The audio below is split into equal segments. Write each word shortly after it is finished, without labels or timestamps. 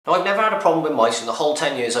Now, I've never had a problem with mice in the whole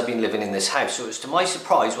 10 years I've been living in this house, so it was to my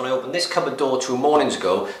surprise when I opened this cupboard door 2 mornings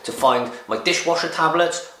ago to find my dishwasher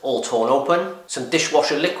tablets all torn open, some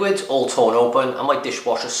dishwasher liquids all torn open, and my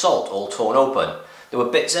dishwasher salt all torn open. There were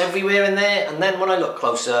bits everywhere in there, and then when I looked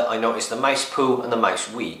closer, I noticed the mouse poo and the mouse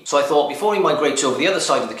wee. So I thought, before he migrates over the other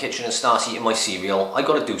side of the kitchen and starts eating my cereal, I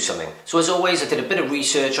got to do something. So as always, I did a bit of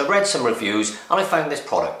research, I read some reviews, and I found this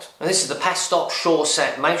product. And this is the Pest Stop Shore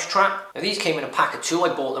Set Mouse Trap. Now, these came in a pack of 2.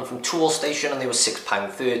 I bought them from Toolstation and they were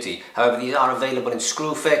 £6.30. However, these are available in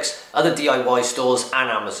Screwfix, other DIY stores and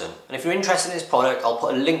Amazon. And if you're interested in this product, I'll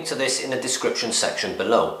put a link to this in the description section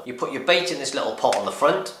below. You put your bait in this little pot on the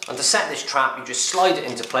front, and to set this trap, you just slide it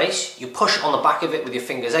into place, you push on the back of it with your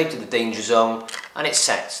fingers out of the danger zone, and it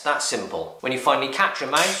sets. That's simple. When you finally catch a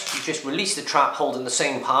mouse, you just release the trap holding the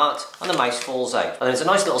same part, and the mouse falls out. And there's a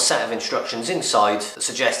nice little set of instructions inside that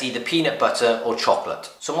suggest either peanut butter or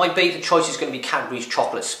chocolate. So my bait of choice is going to be Cadbury's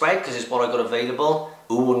chocolate spread, because it's what I got available.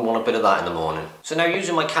 Who wouldn't want a bit of that in the morning? So now,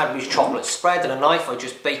 using my Cadbury's chocolate spread and a knife, I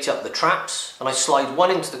just bait up the traps, and I slide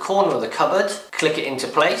one into the corner of the cupboard, click it into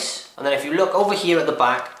place, and then if you look over here at the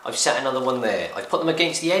back, I've set another one there. I've put them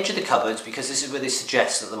against the edge of the cupboards because this is where they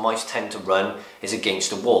suggest that the mice tend to run, is against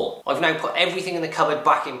the wall. I've now put everything in the cupboard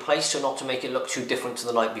back in place so not to make it look too different to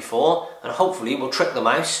the night before, and hopefully we'll trick the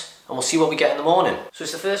mouse and we'll see what we get in the morning. So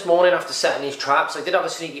it's the first morning after setting these traps. I did have a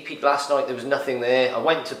sneaky peek last night, there was nothing there. I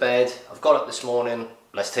went to bed, I've got up this morning,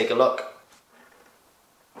 let's take a look.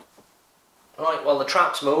 Right, well, the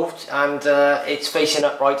trap's moved and it's facing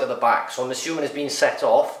upright at the back, so I'm assuming it's been set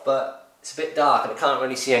off, but it's a bit dark and I can't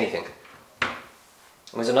really see anything. And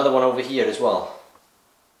there's another one over here as well.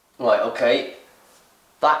 Right, okay,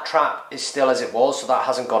 that trap is still as it was, so that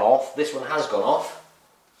hasn't gone off. This one has gone off.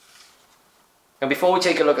 And before we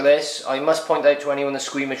take a look at this, I must point out to anyone that's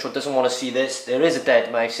squeamish or doesn't want to see this, there is a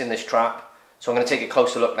dead mouse in this trap. So I'm going to take a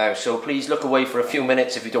closer look now, so please look away for a few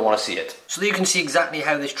minutes if you don't want to see it. So that you can see exactly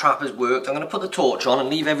how this trap has worked, I'm going to put the torch on and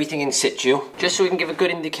leave everything in situ, just so we can give a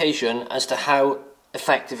good indication as to how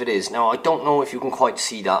effective it is. Now, I don't know if you can quite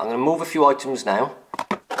see that. I'm going to move a few items now.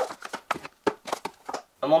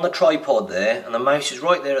 I'm on the tripod there, and the mouse is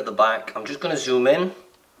right there at the back. I'm just going to zoom in.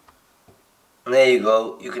 And there you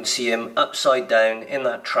go, you can see him upside down in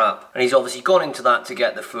that trap, and he's obviously gone into that to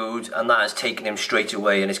get the food, and that has taken him straight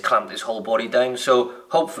away and has clamped his whole body down. So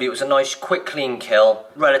hopefully it was a nice quick clean kill,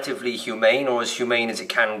 relatively humane, or as humane as it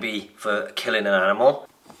can be for killing an animal.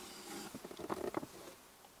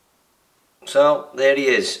 So there he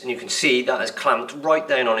is, and you can see that has clamped right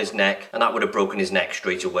down on his neck, and that would have broken his neck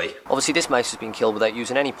straight away. Obviously this mouse has been killed without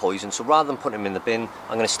using any poison, so rather than putting him in the bin,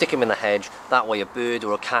 I'm going to stick him in the hedge. That way a bird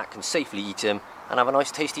or a cat can safely eat him and have a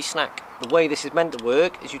nice tasty snack. The way this is meant to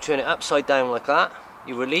work is you turn it upside down like that,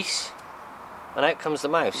 you release, and out comes the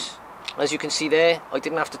mouse. As you can see there, I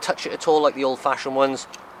didn't have to touch it at all like the old-fashioned ones.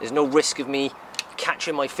 There's no risk of me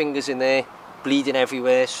catching my fingers in there, bleeding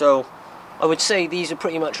everywhere, so I would say these are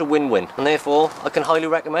pretty much a win-win, and therefore I can highly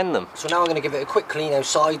recommend them. So now I'm going to give it a quick clean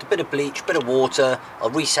outside, a bit of bleach, a bit of water. I'll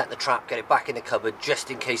reset the trap, get it back in the cupboard just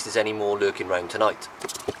in case there's any more lurking around tonight.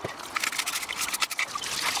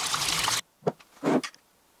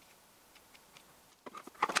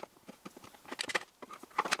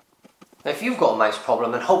 Now, if you've got a mouse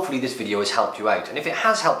problem, then hopefully this video has helped you out. And if it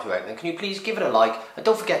has helped you out, then can you please give it a like, and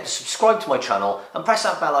don't forget to subscribe to my channel and press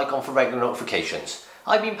that bell icon for regular notifications.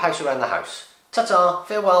 I've been POUSE around the house. Ta-ta,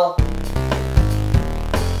 farewell.